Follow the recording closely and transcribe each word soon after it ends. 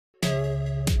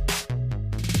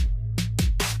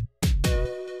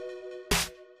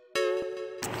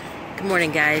Good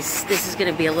morning, guys. This is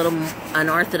going to be a little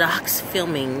unorthodox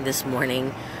filming this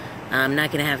morning. I'm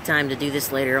not going to have time to do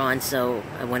this later on, so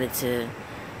I wanted to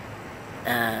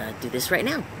do this right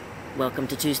now. Welcome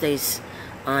to Tuesdays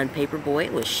on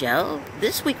Paperboy with Shel.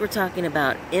 This week we're talking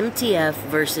about MTF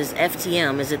versus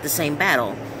FTM. Is it the same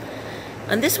battle?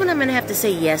 On this one, I'm going to have to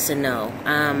say yes and no.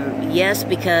 Yes,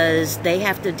 because they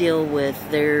have to deal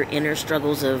with their inner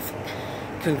struggles of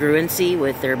congruency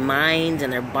with their mind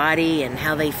and their body and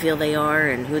how they feel they are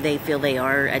and who they feel they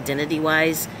are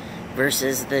identity-wise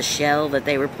versus the shell that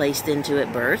they were placed into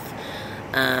at birth.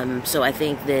 So I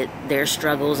think that their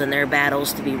struggles and their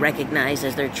battles to be recognized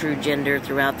as their true gender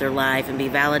throughout their life and be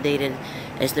validated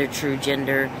as their true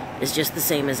gender is just the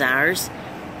same as ours.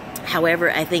 However,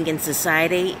 I think in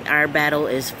society, our battle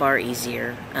is far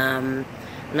easier. I'm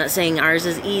not saying ours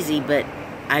is easy, but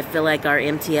I feel like our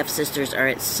MTF sisters are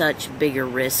at such bigger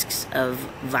risks of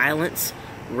violence,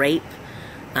 rape.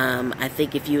 I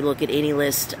think if you look at any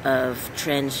list of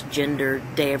transgender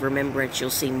Day of Remembrance, you'll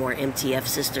see more MTF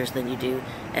sisters than you do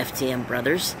FTM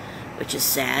brothers, which is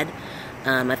sad.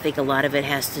 I think a lot of it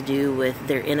has to do with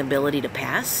their inability to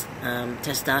pass.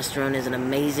 Testosterone is an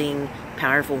amazing,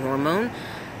 powerful hormone.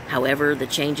 However, the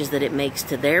changes that it makes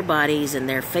to their bodies and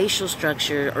their facial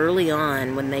structure early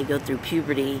on when they go through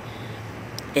puberty,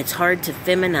 it's hard to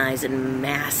feminize and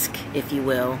mask, if you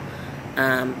will,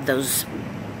 those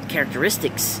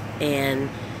characteristics. And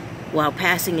while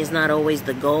passing is not always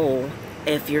the goal,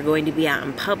 if you're going to be out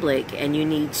in public and you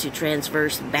need to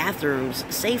traverse bathrooms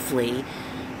safely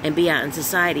and be out in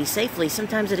society safely,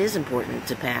 sometimes it is important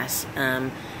to pass.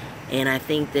 And I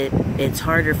think that it's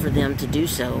harder for them to do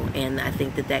so, and I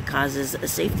think that that causes a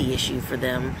safety issue for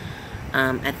them.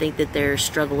 I think that their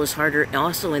struggle is harder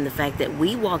also in the fact that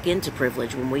we walk into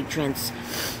privilege when we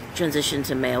transition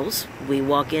to males. We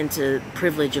walk into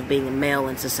privilege of being a male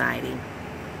in society,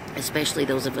 especially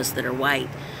those of us that are white.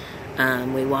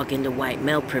 We walk into white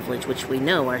male privilege, which we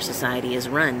know our society is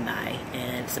run by,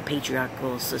 and it's a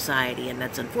patriarchal society, and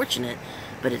that's unfortunate,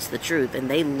 but it's the truth. And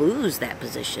they lose that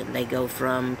position. They go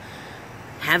from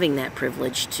having that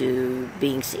privilege to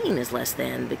being seen as less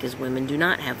than, because women do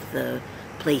not have the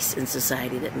place in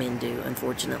society that men do,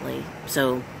 unfortunately.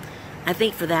 So I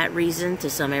think for that reason, to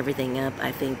sum everything up,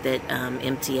 I think that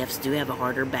MTFs do have a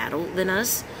harder battle than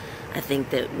us. I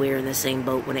think that we're in the same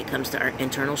boat when it comes to our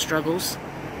internal struggles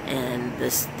and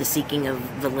the seeking of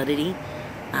validity.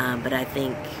 But I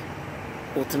think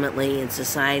ultimately in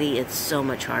society, it's so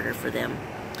much harder for them.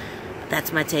 But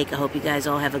that's my take. I hope you guys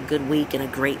all have a good week and a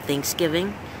great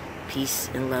Thanksgiving.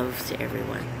 Peace and love to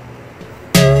everyone.